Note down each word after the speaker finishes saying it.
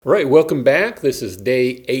All right, welcome back. This is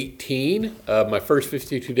day 18 of my first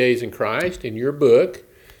 52 days in Christ. In your book,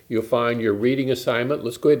 you'll find your reading assignment.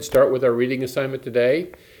 Let's go ahead and start with our reading assignment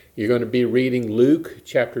today. You're going to be reading Luke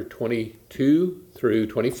chapter 22 through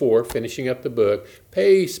 24, finishing up the book.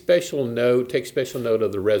 Take special note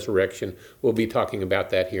of the resurrection. We'll be talking about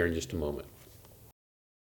that here in just a moment.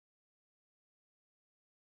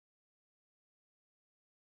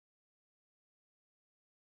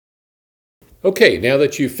 Okay, now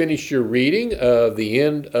that you've finished your reading of the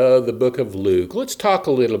end of the book of Luke, let's talk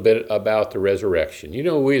a little bit about the resurrection. You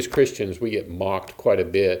know, we as Christians, we get mocked quite a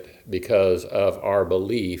bit because of our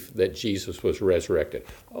belief that Jesus was resurrected.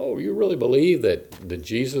 Oh, you really believe that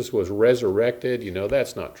Jesus was resurrected? You know,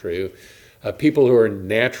 that's not true. People who are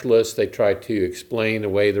naturalists, they try to explain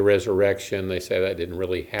away the resurrection. They say that didn't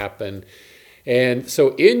really happen. And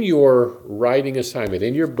so in your writing assignment,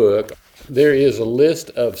 in your book, there is a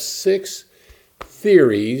list of 6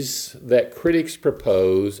 theories that critics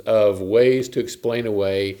propose of ways to explain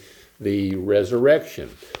away the resurrection.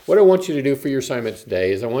 What I want you to do for your assignment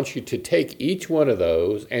today is I want you to take each one of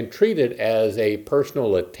those and treat it as a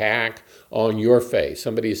personal attack on your faith.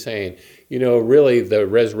 Somebody's saying, you know, really the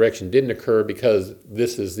resurrection didn't occur because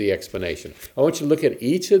this is the explanation. I want you to look at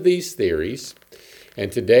each of these theories,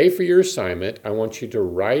 and today for your assignment, I want you to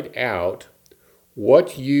write out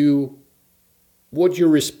what your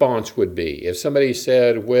response would be. If somebody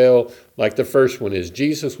said, well, like the first one is,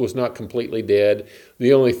 Jesus was not completely dead.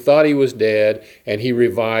 They only thought he was dead, and he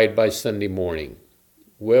revived by Sunday morning.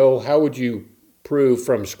 Well, how would you prove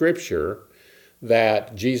from Scripture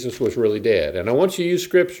that Jesus was really dead? And I want you to use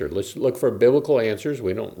Scripture. Let's look for biblical answers.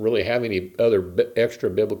 We don't really have any other extra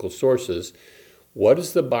biblical sources. What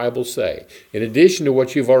does the Bible say? In addition to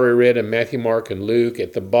what you've already read in Matthew, Mark, and Luke,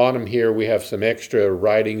 at the bottom here we have some extra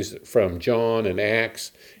writings from John and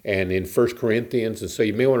Acts and in 1 Corinthians, and so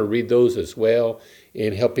you may want to read those as well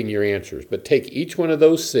in helping your answers. But take each one of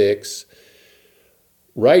those 6,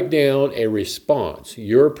 write down a response,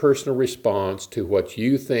 your personal response to what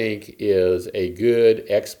you think is a good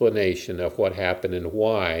explanation of what happened and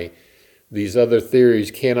why these other theories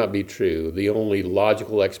cannot be true. The only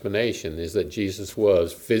logical explanation is that Jesus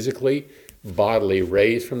was physically, bodily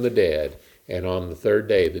raised from the dead, and on the 3rd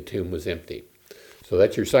day the tomb was empty. So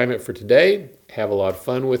that's your assignment for today. Have a lot of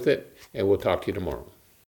fun with it, and we'll talk to you tomorrow.